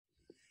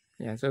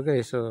Yan, so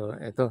guys, so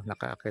eto,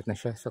 nakaakit na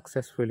siya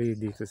successfully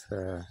dito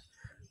sa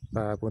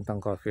papuntang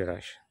Coffee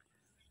Rush.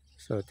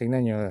 So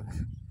tingnan nyo.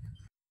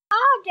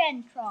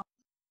 Arghentrock.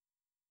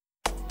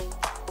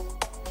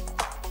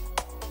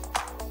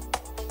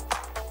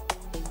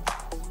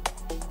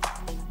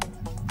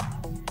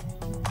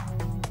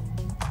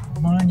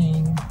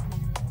 Morning!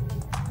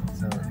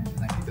 So,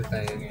 nandito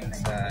tayo ngayon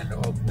sa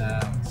loob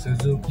ng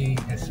Suzuki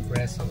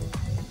S-PRESSO.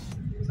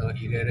 So,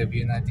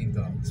 i-review natin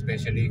to,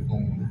 especially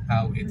kung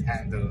how it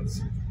handles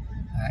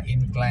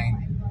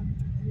inclined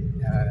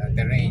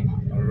terrain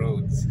or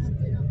roads.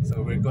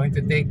 So, we're going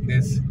to take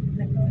this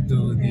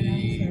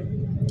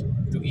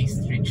to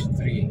East Ridge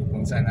 3,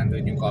 kung saan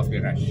nandun yung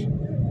Coffee Rush.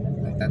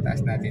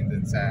 Tataas natin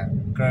dun sa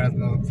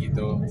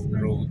Guido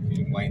Road,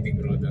 yung winding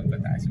road doon,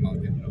 pataas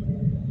mountain road.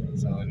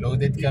 So,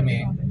 loaded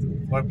kami,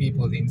 4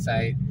 people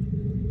inside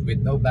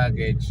with no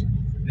baggage.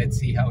 Let's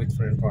see how it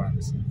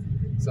performs.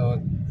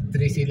 So,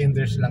 3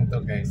 cylinders lang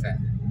to guys,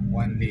 1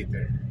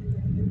 liter.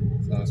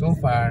 So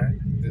far,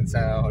 dun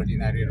sa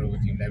ordinary road,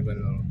 yung level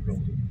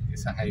road,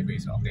 is a highway,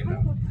 so okay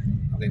lang.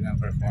 Okay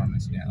lang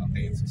performance niya,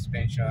 okay yung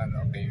suspension,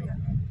 okay yung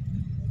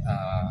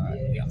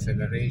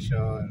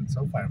acceleration.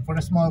 So far, for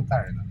a small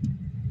car, no?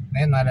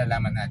 Ngayon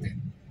malalaman natin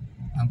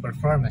ang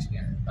performance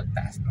niya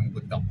pagtaas ng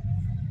bundok.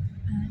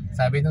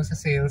 Sabi nung sa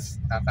sales,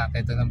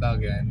 kakakita ng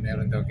Baguio,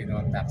 meron daw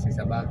ginawang taxi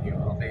sa Baguio.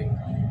 Okay,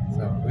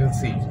 so we'll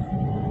see.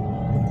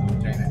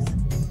 Join us.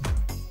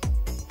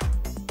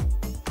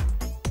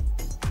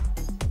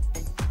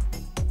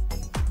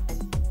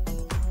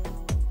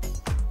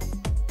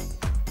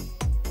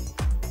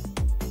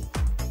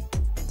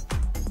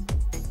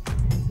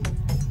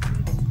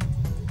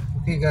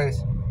 Okay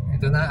guys,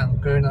 ito na ang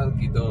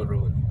Guido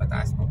Road,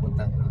 pataas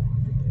papuntang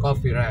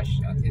Coffee Rush.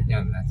 At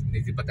yan,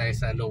 dito pa tayo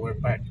sa lower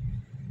part.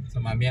 So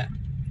mamaya,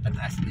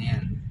 pataas na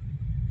yan.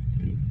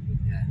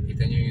 Yan.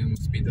 Kita nyo yung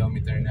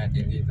speedometer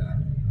natin dito.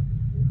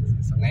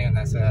 So ngayon,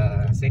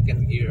 nasa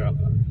second gear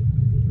ako.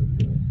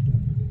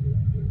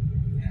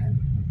 Yan.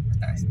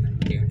 Pataas na.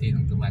 Unti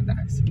nung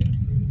tumataas.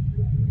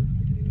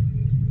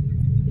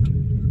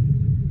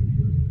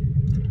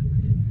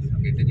 So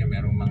kita nyo,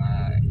 merong mga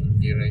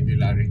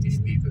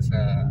irregularities dito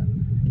sa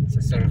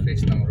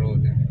surface ng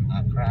road. May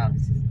mga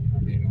cracks,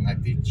 may mga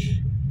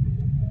ditch.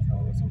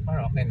 So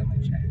far, okay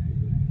naman siya.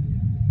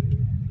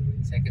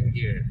 Second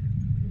gear.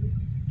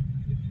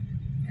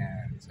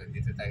 Yan. So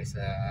dito tayo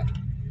sa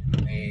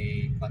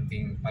may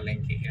konting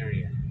palengke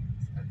area.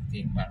 So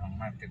dito yung parang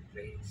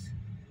marketplace.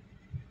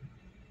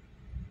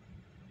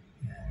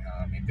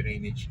 Yan. May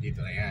drainage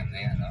dito. Ayan.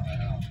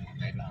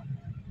 Okay lang.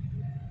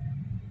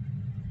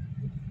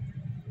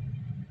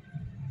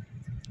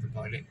 Ito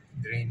pa ulit.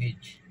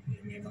 Drainage.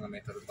 May mga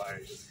metal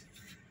bars.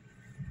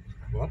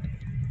 Whoop.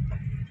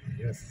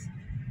 Yes.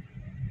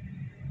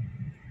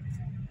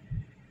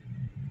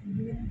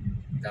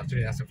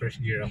 Actually, nasa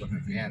first gear ako.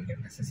 Ayan,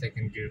 nasa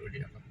second gear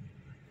ulit ako.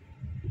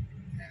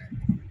 Ayan.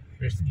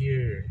 First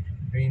gear,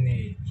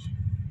 drainage.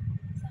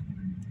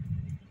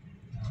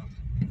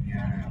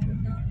 Ayan,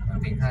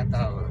 konting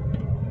hataw.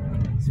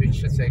 Switch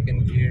sa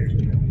second gear.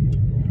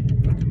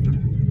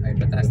 Ay,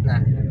 pataas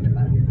na.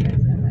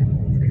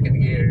 Second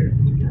gear.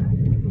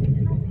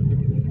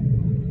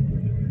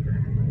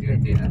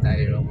 Unti na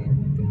tayo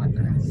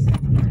tumataas.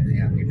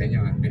 Ayan, kita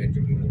nyo,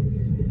 medyo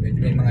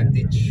may mga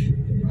ditch,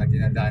 mga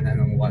dinadaanan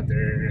ng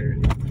water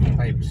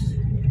pipes.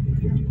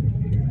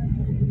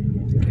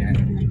 Ayan,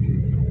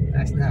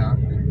 taas na, oh.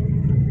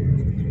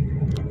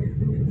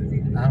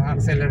 Ang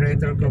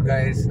accelerator ko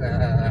guys,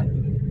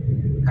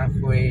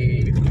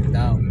 halfway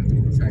down,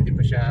 so hindi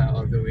pa siya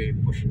all the way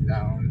pushed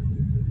down.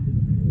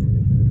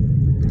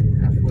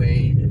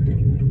 Halfway.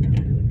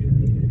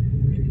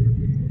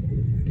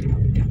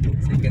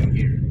 Second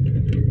gear.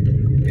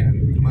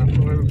 Ayan, mga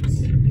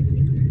curves.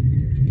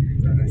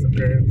 Sa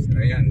curves.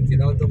 Ayan,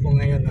 tinodo ko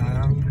ngayon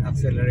ang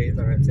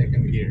accelerator at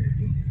second gear.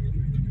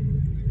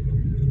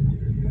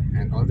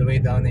 And all the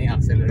way down na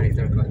yung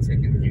accelerator ko at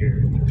second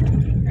gear.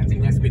 And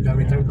tingnan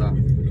speedometer ko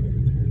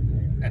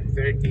at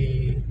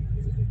 30.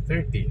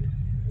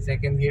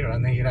 Second gear,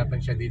 nahihirapan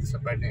siya dito sa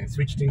part na yun.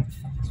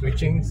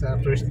 Switching sa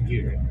first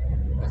gear.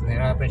 Tapos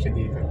nahihirapan siya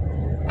dito.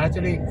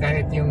 Actually,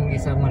 kahit yung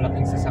isang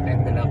malaking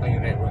sasakyan dala ko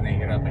yung revo,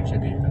 nahihirapan siya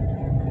dito.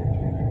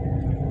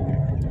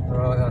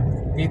 Pero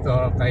dito,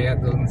 kaya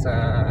dun sa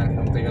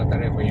nung Toyota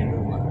Revo yung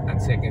luma at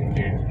second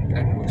gear,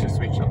 and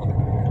mag-switch ako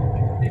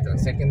dito,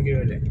 second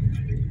gear ulit.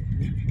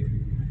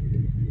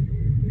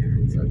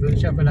 So dun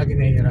siya palagi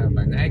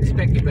nahihirapan. I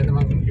expect iba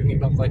naman yung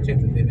ibang kotse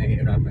dun din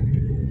nahihirapan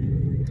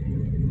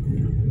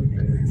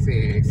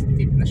kasi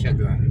steep na siya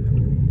dun.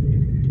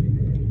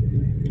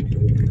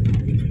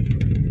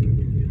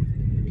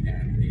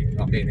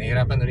 Okay,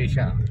 nahihirapan na rin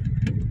siya.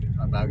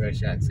 Mabagal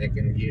siya at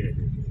second gear.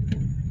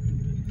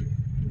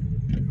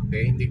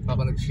 Okay, hindi pa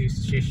ako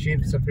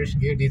nag-shift sa first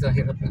gear. Dito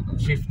hirap na ako.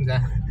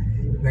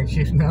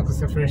 Nag-shift na ako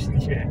sa first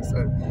gear.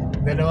 So,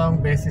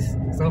 dalawang beses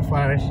so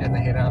far siya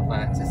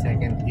nahirapan sa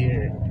second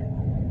gear.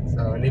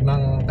 So,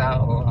 5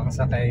 tao ang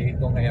sakay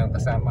ko ngayon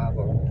kasama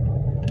ko.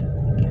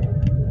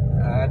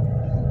 At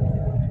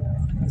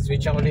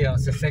Switch ako ulit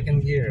sa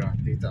second gear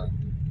dito.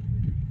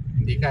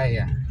 Hindi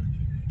kaya.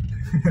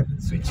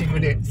 Switching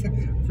ulit sa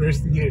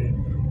first gear.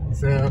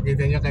 So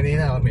kita nyo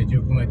kanina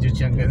medyo kumadjut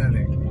siyang ganun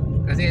eh.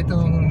 Kasi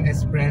itong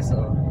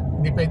espresso,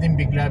 hindi pwedeng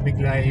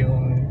bigla-bigla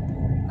yung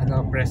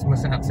press mo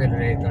sa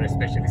accelerator,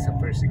 especially sa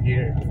first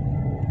gear.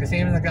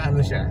 Kasi yung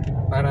nag-ano siya,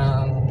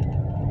 parang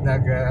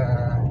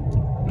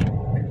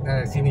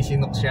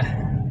sinisinok siya.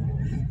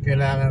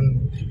 Kailangan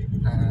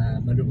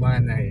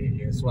malumanay,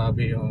 yung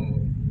swabe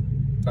yung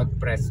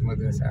pag-press mo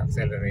dun sa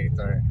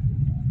accelerator.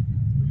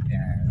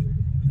 Yan.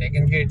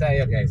 Second gear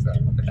tayo guys,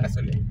 pataas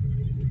ulit.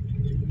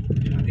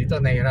 Dito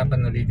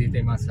nahirapan ulit dito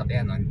yung mga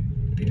sakyan,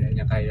 hindi na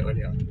niya kaya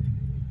ulit.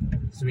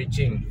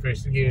 Switching,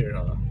 first gear.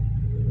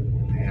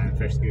 Ayan,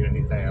 first gear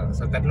ulit tayo.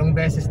 So 3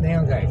 beses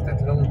na yun guys, 3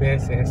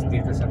 beses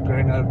dito sa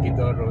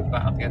Guido Road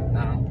paakyat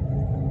ng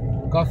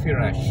Coffee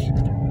Rush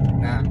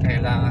na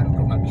kailangan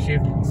ko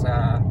mag-shift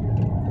sa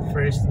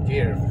first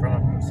gear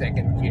from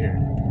second gear.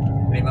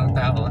 5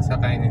 tao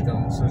sakay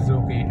nitong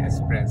Suzuki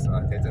S-PRESSO.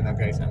 At ito na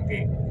guys ang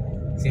gate.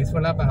 Since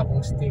wala pa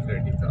akong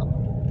sticker dito ako.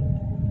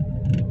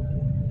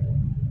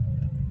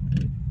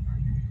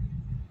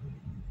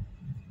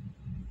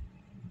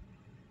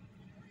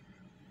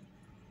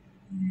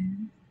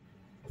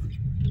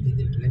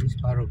 Let me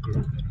Sparrow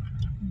Group.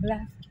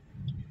 Bluff.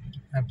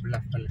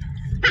 Bluff pala.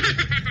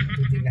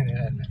 Hindi nga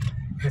nila na.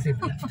 Kasi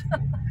bluff.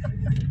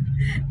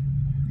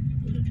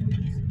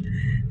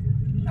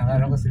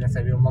 Akala ko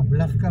sinasabi mo,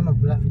 mag-bluff ka,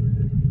 mag-bluff.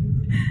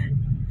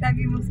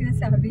 Lagi mo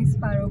sinasabing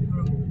Sparrow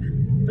Group.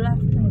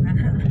 Bluff mo na.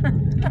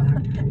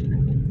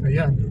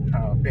 Ayun.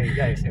 Okay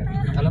guys, yan.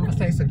 Alam mo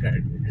tayo sa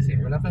guard. Kasi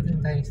wala pa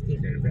din tayong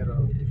sticker.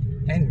 Pero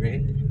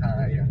anyway,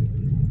 yun.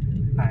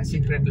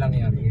 Secret lang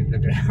yan. Yung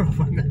lugar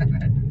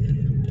na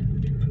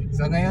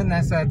so ngayon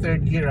nasa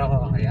third gear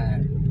ako.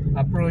 Ayan.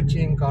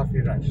 Approaching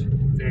Coffee Rush.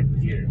 Third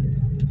gear.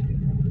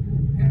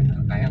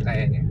 Ayan.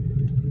 Kaya-kaya niya.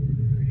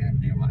 Ayan.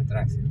 May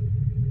umatras.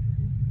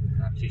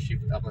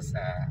 Shift ako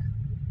sa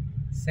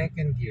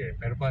second gear.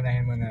 Pero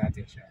paunahin muna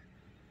natin siya.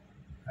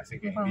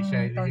 Sige. Hindi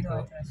siya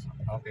iliko.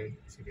 Okay.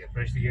 Sige.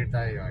 First gear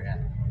tayo.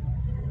 Ayan.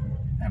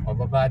 Ayan.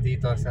 Pababa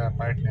dito sa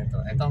part na to.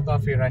 Itong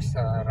Coffee Rush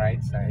sa right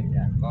side.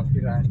 Ayan.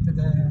 Coffee Rush.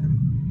 Tada!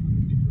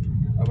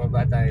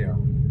 Pababa tayo.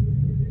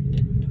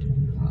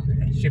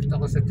 Okay. Shift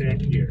ako sa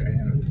third gear.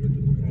 Ayan.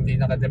 Hindi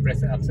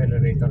nakadepress sa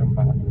accelerator ang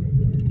paa.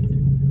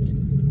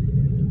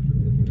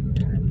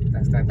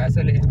 Taas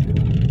ulit.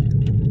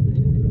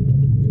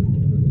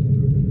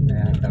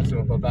 Ayan. Tapos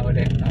mababa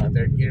ulit.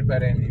 Third gear pa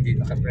rin. Hindi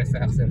nakapress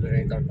sa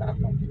accelerator pa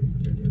ako.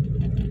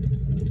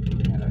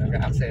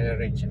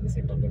 Naka-accelerate siya kasi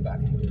pababa.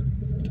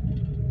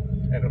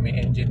 Pero may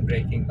engine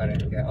braking pa rin.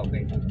 Kaya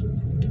okay.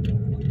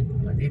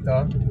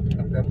 Dito,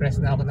 nag-press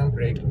na ako ng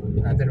brake.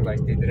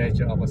 Otherwise,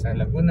 didiretso ako sa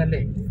Laguna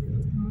Lake.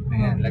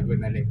 Ayan,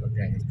 Laguna Lake.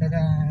 Okay.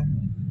 Tada!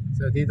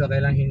 So dito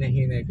kailangan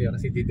hinahinay kayo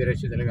kasi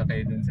didiretso talaga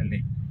kayo dun sa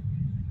lake.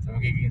 So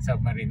magiging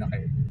submarine na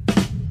kayo.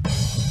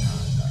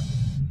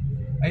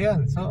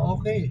 Ayun, so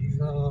okay.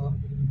 So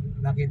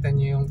nakita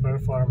niyo yung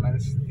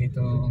performance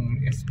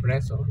nitong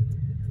espresso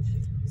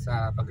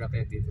sa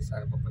pag-akit dito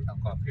sa papuntang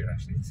Coffee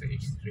Rush dito sa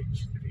H3.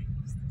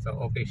 So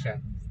okay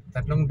siya.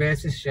 3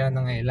 beses siya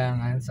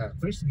nangailangan sa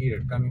first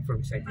gear coming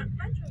from second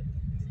gear.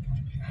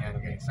 Ayan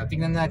guys. So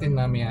tingnan natin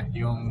mamaya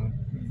yung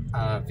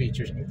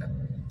features nito.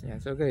 Ayan,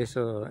 so guys,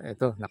 so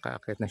eto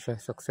nakaakit na siya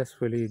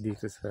successfully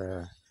dito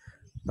sa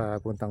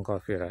papuntang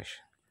Coffee Rush.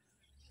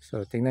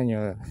 So tingnan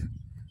nyo,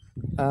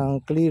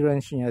 ang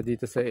clearance niya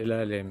dito sa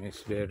ilalim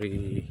is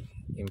very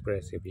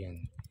impressive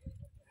yan.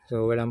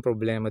 So walang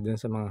problema dun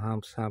sa mga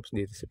humps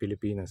dito sa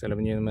Pilipinas.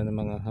 Alam niyo naman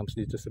ang mga humps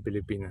dito sa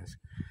Pilipinas.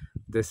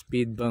 The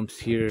speed bumps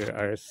here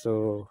are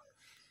so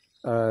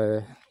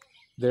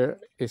there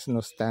is no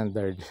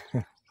standard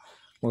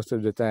most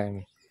of the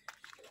time,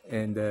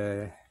 and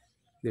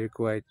they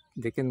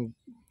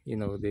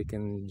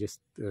can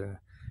just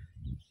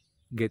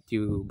get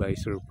you by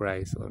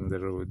surprise on the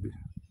road,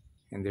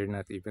 and they're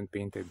not even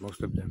painted,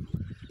 most of them.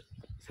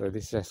 So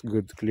this has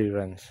good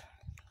clearance,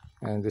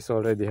 and this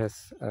already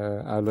has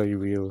alloy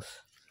wheels.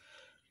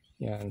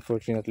 Yeah,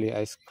 unfortunately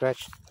I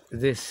scratched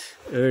this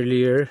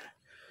earlier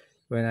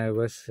when I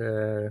was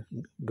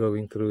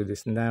going through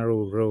this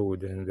narrow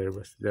road, and there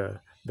was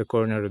the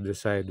corner of the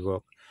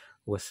sidewalk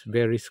was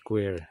very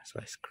square, so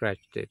I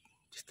scratched it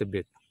just a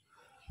bit.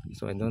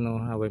 So I don't know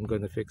how I'm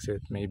gonna fix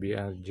it. Maybe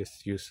I'll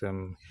just use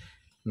some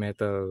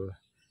metal,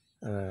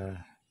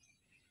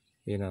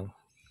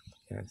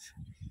 yes,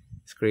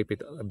 scrape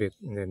it a bit,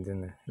 and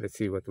then let's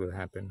see what will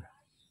happen.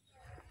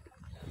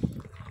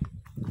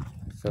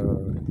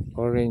 So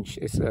orange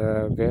is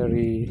a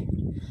very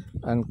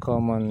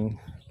uncommon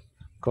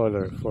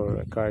color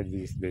for a car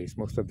these days.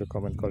 Most of the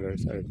common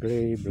colors are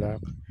gray,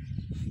 black,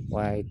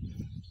 white,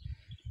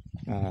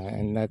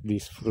 and not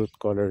these fruit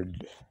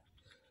colored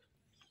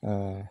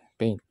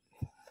paint.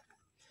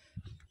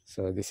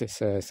 So this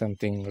is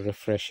something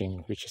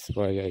refreshing, which is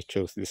why I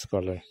chose this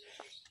color,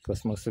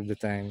 because most of the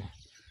time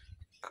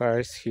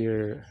cars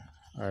here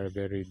are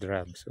very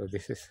drab. So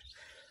this is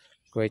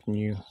quite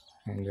new,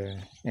 and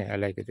yeah, I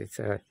like it. It's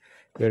a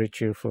very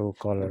cheerful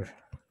color.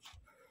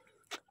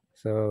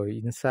 So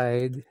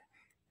inside,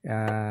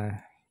 uh,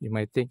 you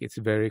might think it's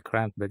very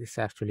cramped, but it's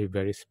actually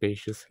very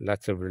spacious.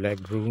 Lots of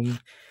leg room,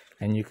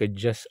 and you could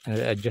just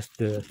adjust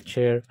the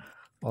chair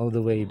all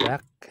the way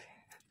back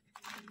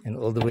and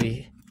all the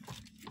way,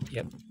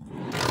 yep,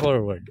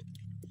 forward.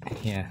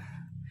 Yeah,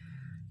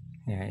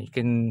 yeah. You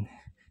can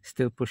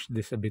still push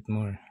this a bit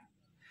more.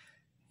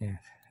 Yeah,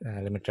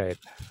 let me try it.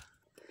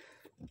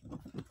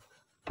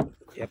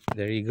 Yep,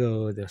 there you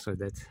go. So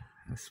that's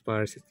as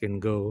far as it can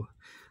go,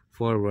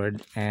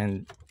 forward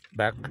and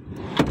back.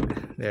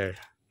 There.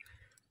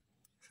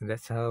 So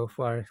that's how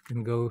far it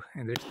can go,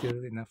 and there's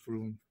still enough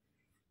room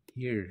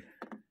here.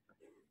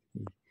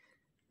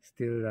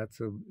 Still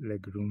lots of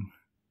leg room.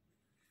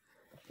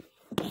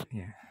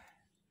 Yeah.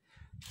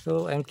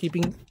 So I'm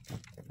keeping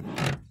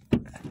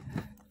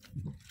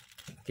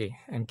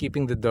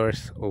the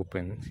doors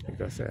open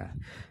because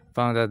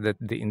found out that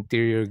the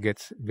interior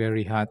gets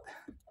very hot.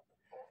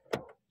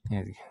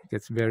 Yeah, it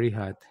gets very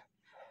hot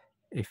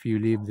if you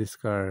leave this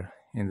car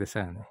in the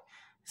sun.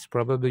 It's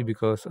probably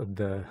because of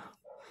the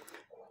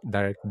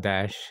dark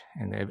dash,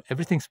 and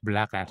everything's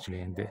black actually,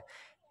 and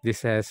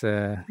this has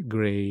a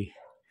gray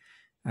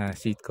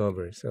seat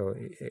cover, so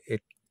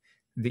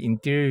the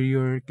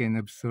interior can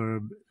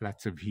absorb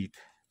lots of heat.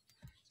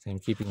 So I'm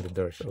keeping the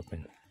doors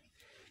open.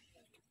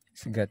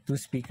 So got two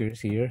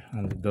speakers here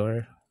on the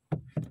door,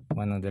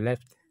 one on the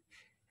left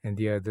and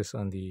the others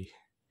on the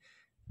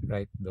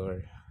right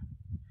door.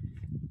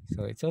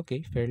 So it's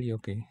okay, fairly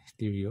okay.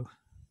 Stereo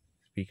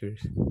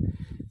speakers.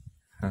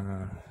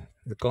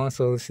 The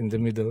consoles in the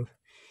middle.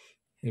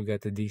 You've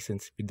got a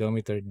decent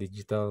speedometer,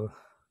 digital,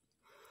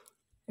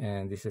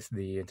 and this is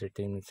the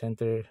entertainment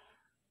center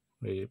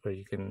where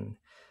you can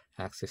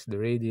access the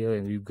radio.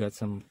 And we've got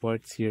some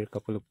ports here, a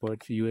couple of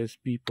ports,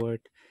 USB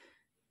port,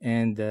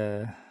 and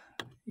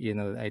you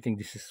know, I think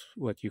this is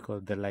what you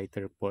call the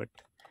lighter port,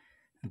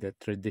 the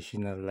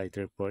traditional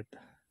lighter port.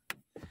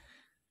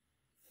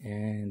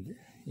 And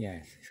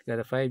yes, it's got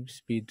a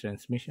 5-speed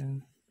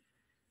transmission,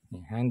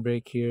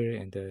 handbrake here,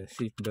 and the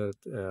seatbelt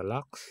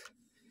locks.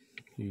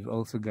 You've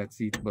also got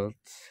seat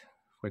belts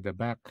for the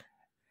back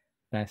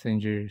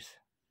passengers,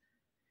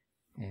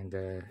 and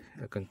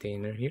a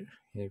container here.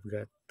 You've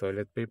got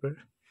toilet paper,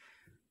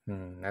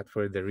 not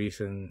for the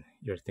reason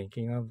you're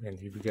thinking of, and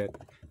you've got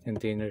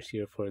containers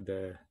here for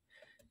the,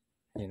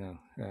 you know,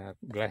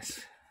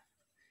 glass,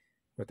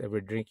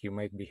 whatever drink you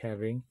might be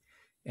having.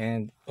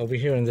 And over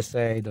here on the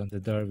side, on the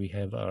door, we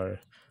have our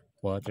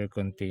water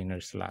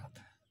container slot,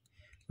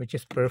 which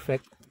is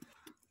perfect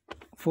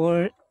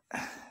for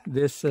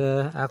this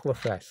aqua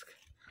flask,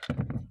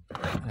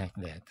 like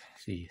that.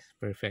 See, it's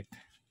perfect.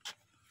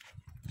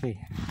 Okay,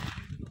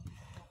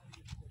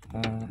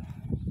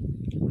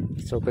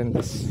 let's open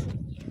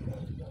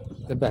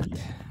the back.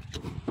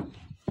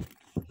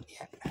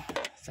 Yeah,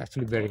 it's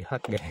actually very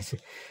hot, guys. I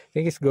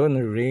think it's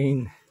gonna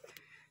rain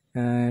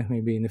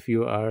maybe in a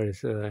few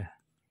hours.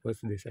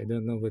 What's this? I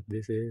don't know what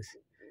this is,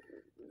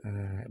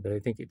 but I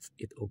think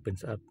it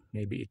opens up.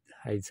 Maybe it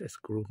hides a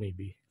screw,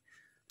 maybe,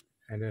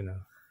 I don't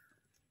know.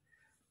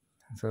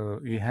 So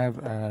we have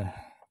a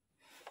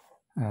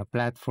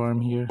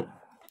platform here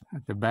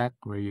at the back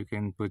where you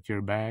can put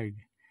your bag,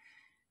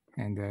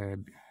 and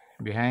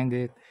behind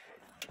it,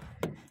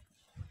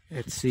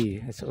 let's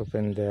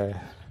open the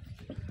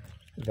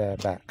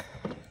back.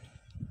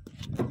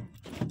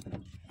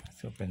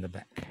 Let's open the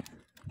back.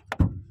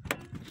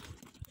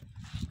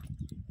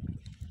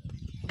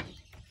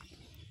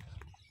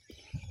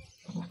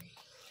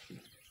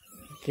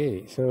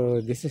 Okay,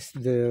 so this is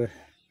the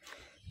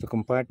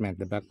compartment,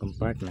 the back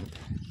compartment.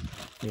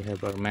 We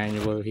have our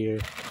manual here.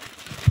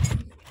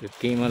 It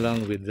came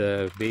along with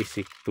the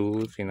basic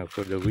tools, you know,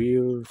 for the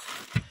wheels,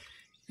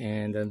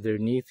 and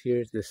underneath here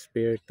is the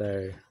spare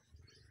tire.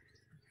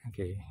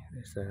 Okay,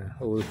 there's a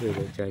hole here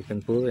that I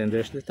can pull, and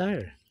there's the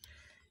tire.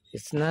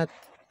 It's not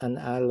an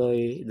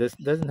alloy, this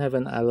doesn't have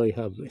an alloy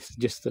hub, it's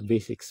just a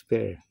basic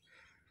spare,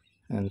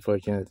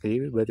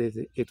 unfortunately, but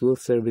it will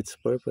serve its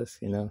purpose,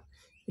 you know,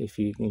 if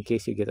you, in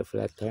case you get a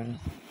flat tire.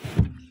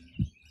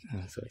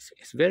 So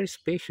it's very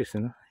spacious,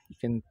 you know, you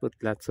can put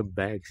lots of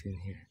bags in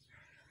here.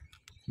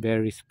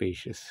 Very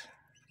spacious.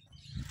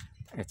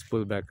 Let's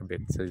pull back a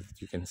bit so that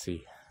you can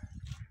see.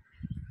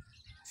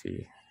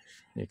 See,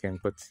 you can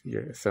put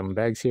some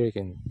bags here. You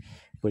can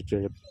put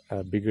your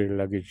bigger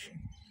luggage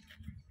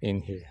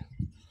in here.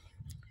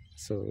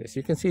 So as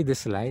you can see,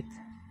 this light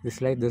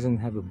doesn't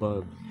have a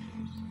bulb,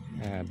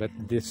 but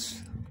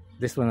this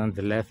one on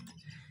the left,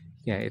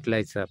 yeah, it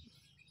lights up.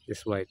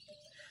 This white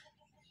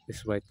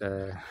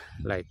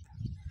light.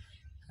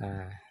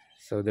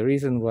 So the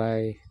reason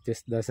why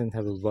this doesn't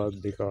have a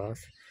bulb, because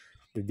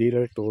the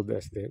dealer told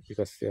us that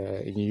because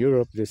in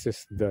Europe this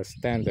is the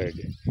standard.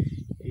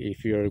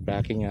 If you're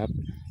backing up,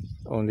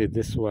 only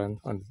this one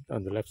on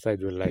the left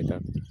side will light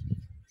up.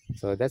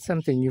 So that's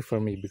something new for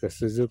me, because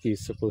Suzuki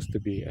is supposed to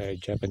be a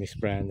Japanese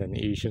brand, an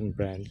Asian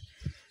brand,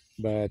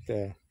 but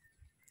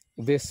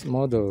this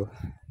model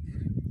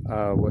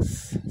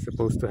was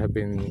supposed to have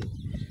been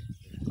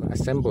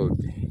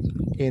assembled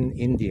in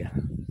India.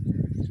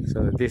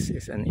 So this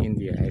is an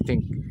India. I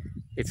think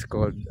it's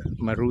called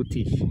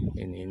Maruti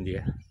in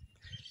India.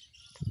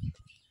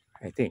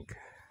 I think.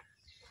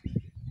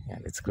 Yeah,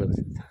 let's close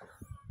it.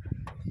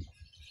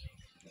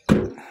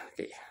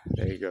 Okay,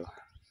 there you go.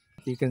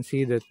 You can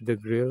see that the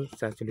grill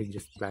is actually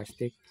just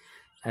plastic.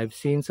 I've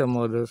seen some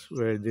models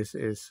where this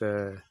is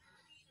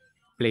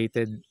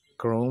plated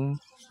chrome,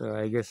 so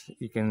I guess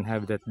you can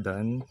have that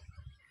done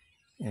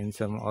in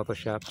some auto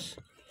shops.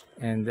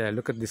 And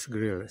look at this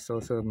grill, it's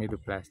also made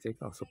of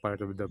plastic, also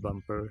part of the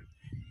bumper.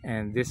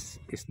 And this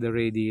is the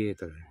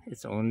radiator.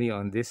 It's only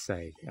on this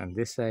side. On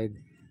this side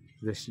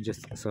there's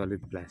just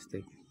solid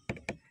plastic,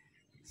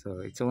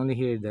 so it's only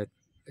here that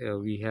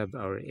we have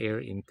our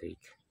air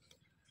intake.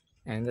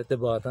 And at the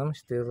bottom,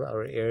 still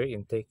our air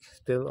intake,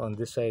 still on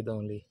this side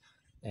only,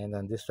 and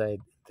on this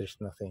side there's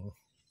nothing.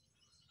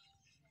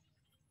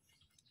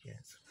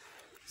 Yes,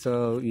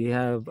 so we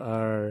have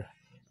our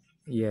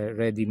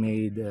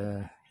ready-made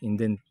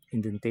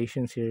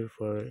indentations here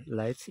for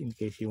lights in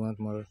case you want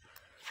more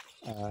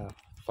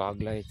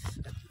fog lights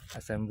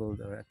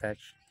assembled or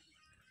attached.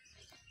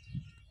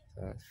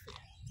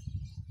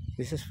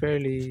 This is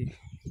fairly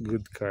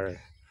good car,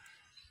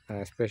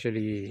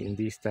 especially in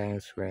these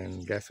times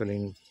when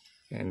gasoline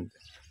and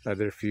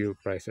other fuel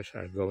prices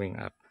are going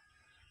up.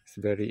 It's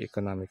very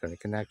economical. It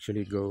can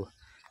actually go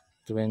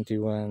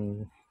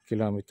 21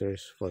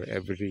 kilometers for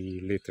every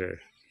liter,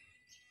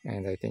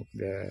 and I think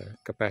the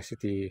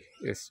capacity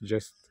is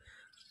just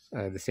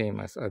the same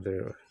as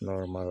other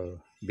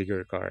normal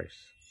bigger cars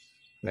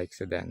like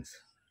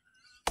sedans.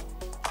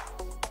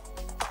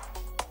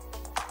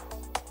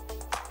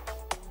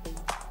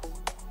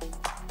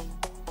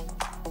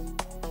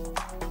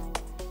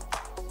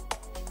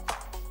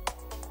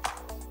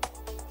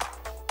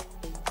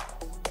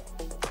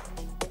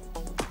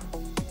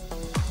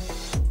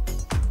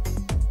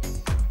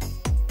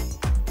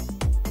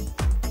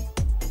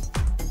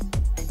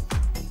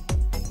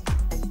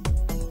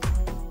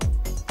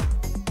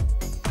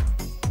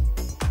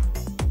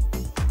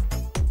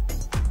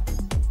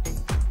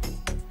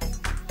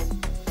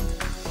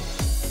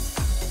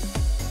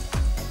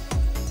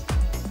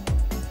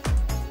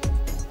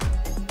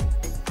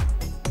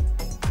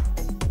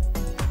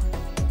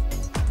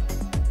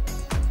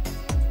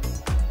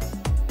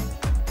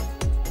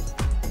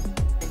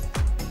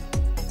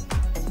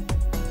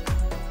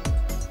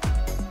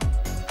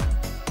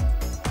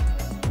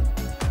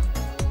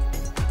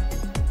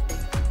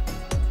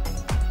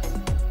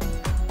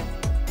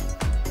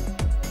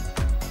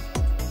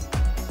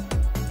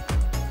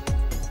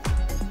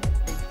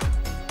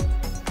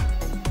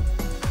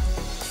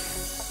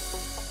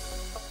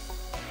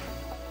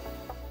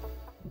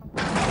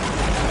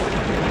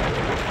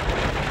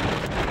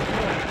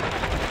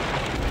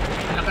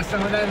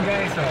 Ng ulan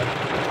guys,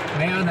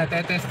 ngayon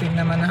natetesting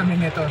naman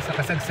namin ito sa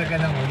kasagsagan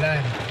ng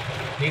ulan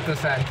dito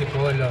sa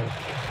Antipolo.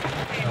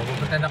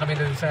 Pupunta na kami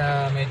dun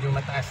sa medyo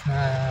mataas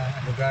na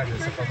lugar, dun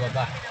sa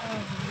pababa.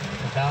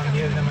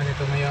 Downhill naman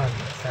ito ngayon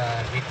sa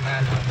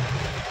gitna ng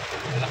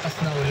malakas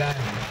na ulan,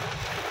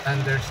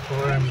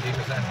 thunderstorm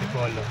dito sa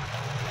Antipolo.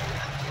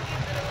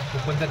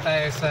 Pupunta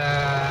tayo sa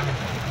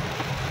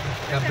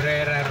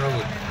Cabrera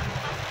Road.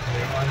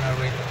 We're on our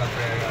way to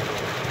Cabrera Road,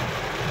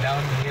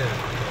 downhill.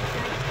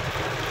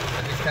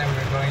 This time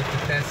we're going to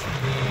test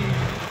the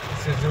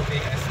Suzuki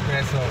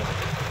S-PRESSO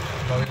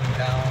going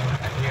down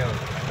a hill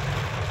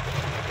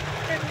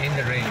in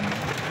the rain.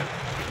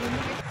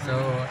 So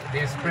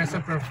the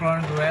espresso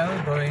performed well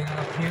going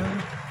uphill.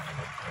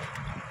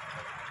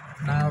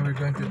 Now we're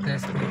going to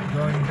test it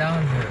going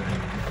downhill.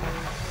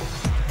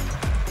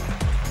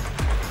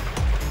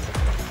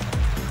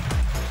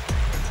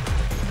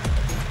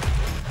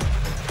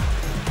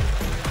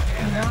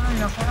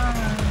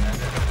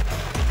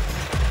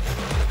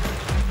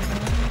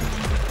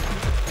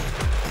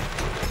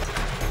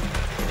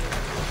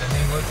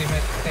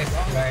 Ultimate test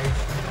drive.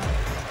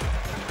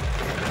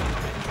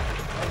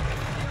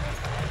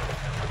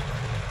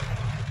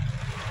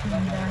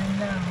 Bandahan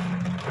lang.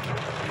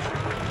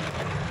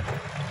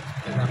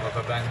 Ito na,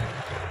 bababa na.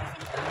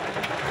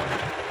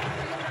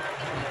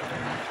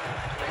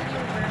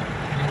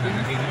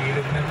 Naging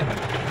ilog na ito.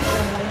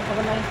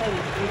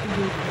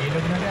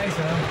 Ilog na guys,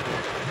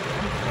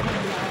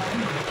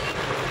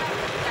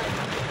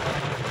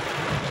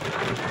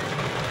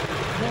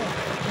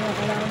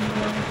 kailangan mo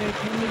lang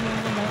hindi mo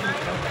lang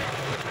ito.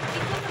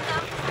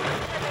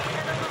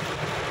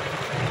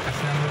 Lakas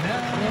na mo na.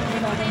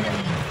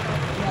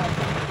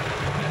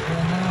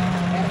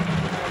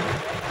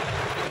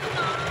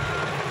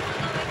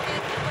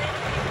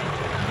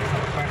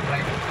 Park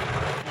light.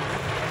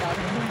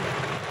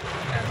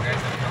 Yan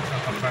guys,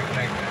 ang park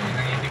light.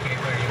 Yun ang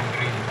indicator, yung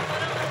green.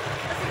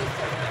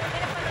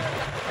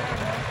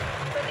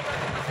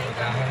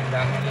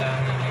 Dahon-dahon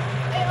lang yung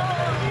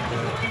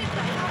dito.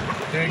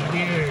 Third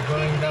gear,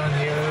 going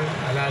downhill,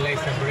 alalay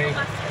sa brake.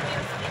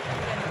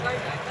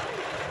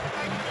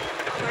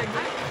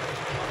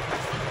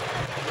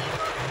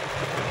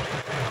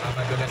 Baka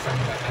madulas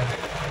ang daan.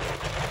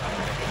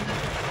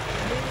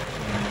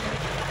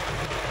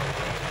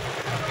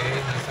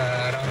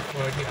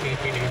 40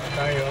 PPF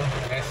tayo,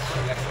 less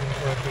than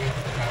 40,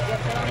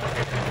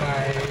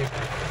 55.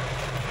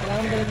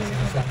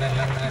 Sinusundan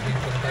lang natin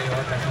kung tayo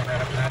at ang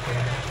harap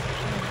natin.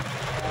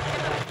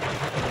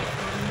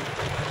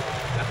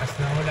 Lakas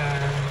na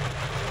ulan.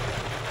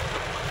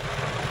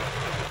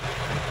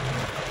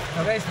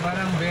 So guys,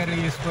 parang very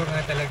useful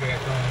nga talaga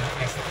itong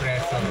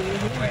espresso.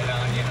 Kung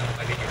kailangan nyo ng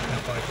maliit na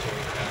kotse,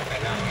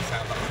 kailangan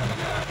isabak sa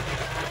mga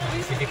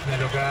silip na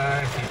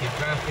lugar, city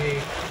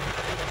traffic,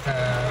 sa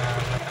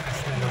mataas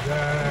na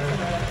lugar,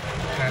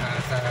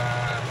 sa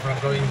from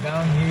going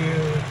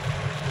downhill.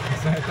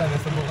 So ito,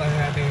 nasubukan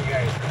natin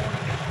guys.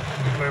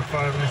 Yung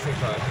performance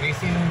ito.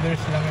 3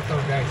 cylinders lang ito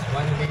guys.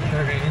 1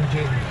 liter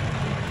engine.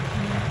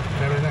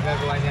 Pero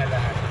nagagawa niya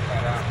lahat.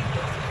 Parang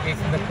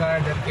it's the car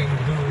that can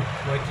do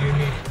what you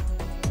need.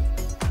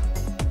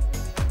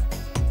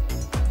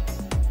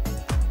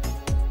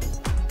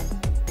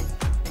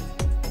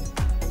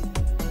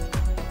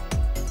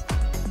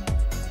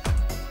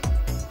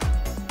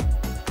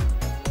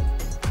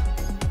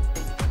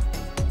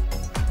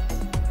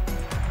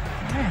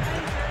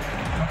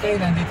 Okay,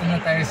 nandito na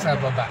tayo sa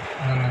baba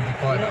ng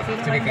Antipolo.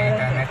 Actually,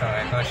 Cainta na ito.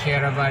 Ito,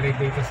 Sierra Valley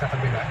dito sa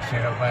kabila.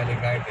 Sierra Valley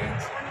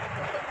Gardens.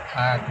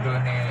 At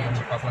doon yung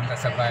papunta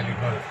sa Valley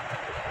Golf.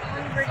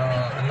 So,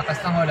 ang lakas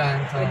ng ulan.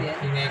 So,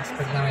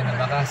 ina-expect namin na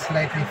baka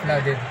slightly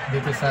flooded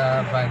dito sa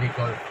Valley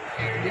Golf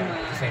area.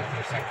 Sa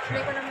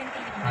intersection.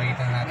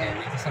 Makita natin.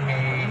 Dito sa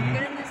may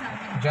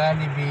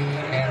Jollibee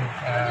and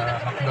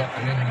McDo.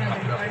 Ayun yung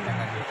McDo. Ito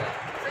na dito.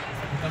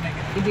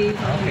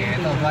 Okay,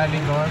 ito Valley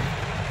Golf.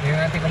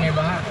 Tingnan natin kung may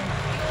baha.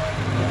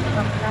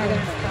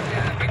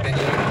 Ayan, kita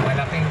nyo yung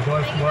malaking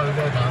golf ball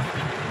doon, no?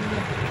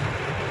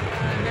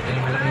 Ito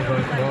yung malaking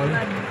golf ball.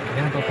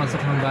 Ayan,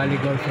 papasok ng Valley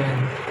Golf yan.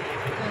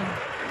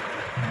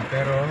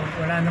 Pero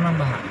wala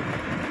namang baha.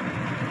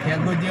 Kaya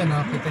good yun,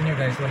 no? Kita nyo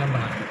guys, walang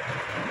baha.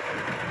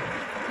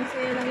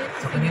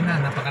 So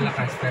kanina,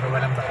 napakalakas pero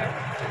walang baha.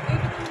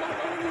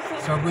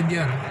 So good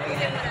yun.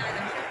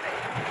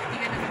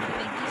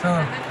 So,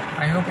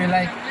 I hope you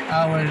like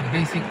our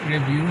basic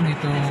review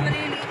nitong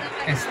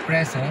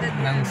espresso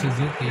ng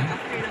Suzuki,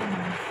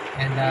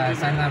 and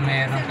sana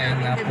meron kayong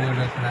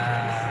napulot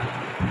na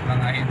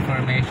mga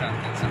information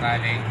kung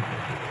sakaling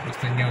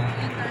gusto nyong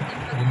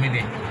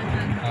bumili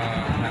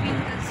ng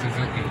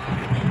Suzuki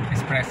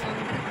espresso.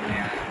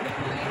 Ayan.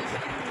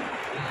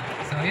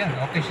 So yan,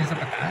 okay siya sa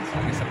pataas,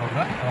 okay sa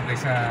baba, okay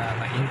sa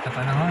mainit na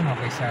panahon,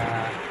 okay sa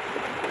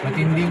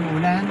matinding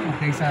ulan,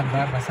 okay sa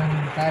basang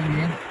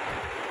kalye.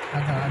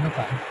 Ano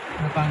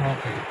pa ang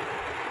okay?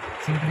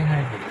 Simpleng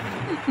hybrid.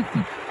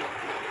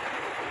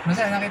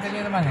 Masaya, nakita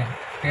nyo naman eh.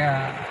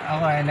 Kaya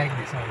ako, I like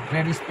this. So,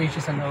 very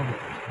spacious sa loob.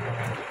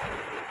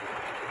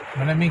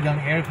 Malamig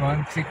ang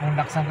aircon kasi kung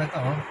laksan ka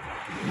ito,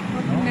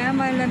 nga,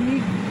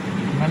 malamig.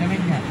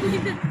 Malamig nga.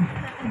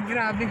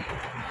 Grabe.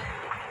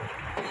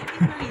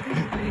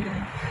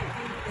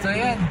 So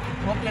yan,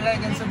 hope you like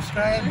and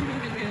subscribe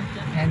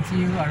and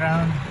see you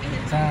around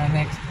sa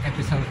next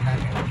episode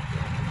natin.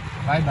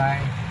 Bye bye.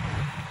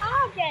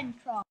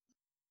 Arghentrock.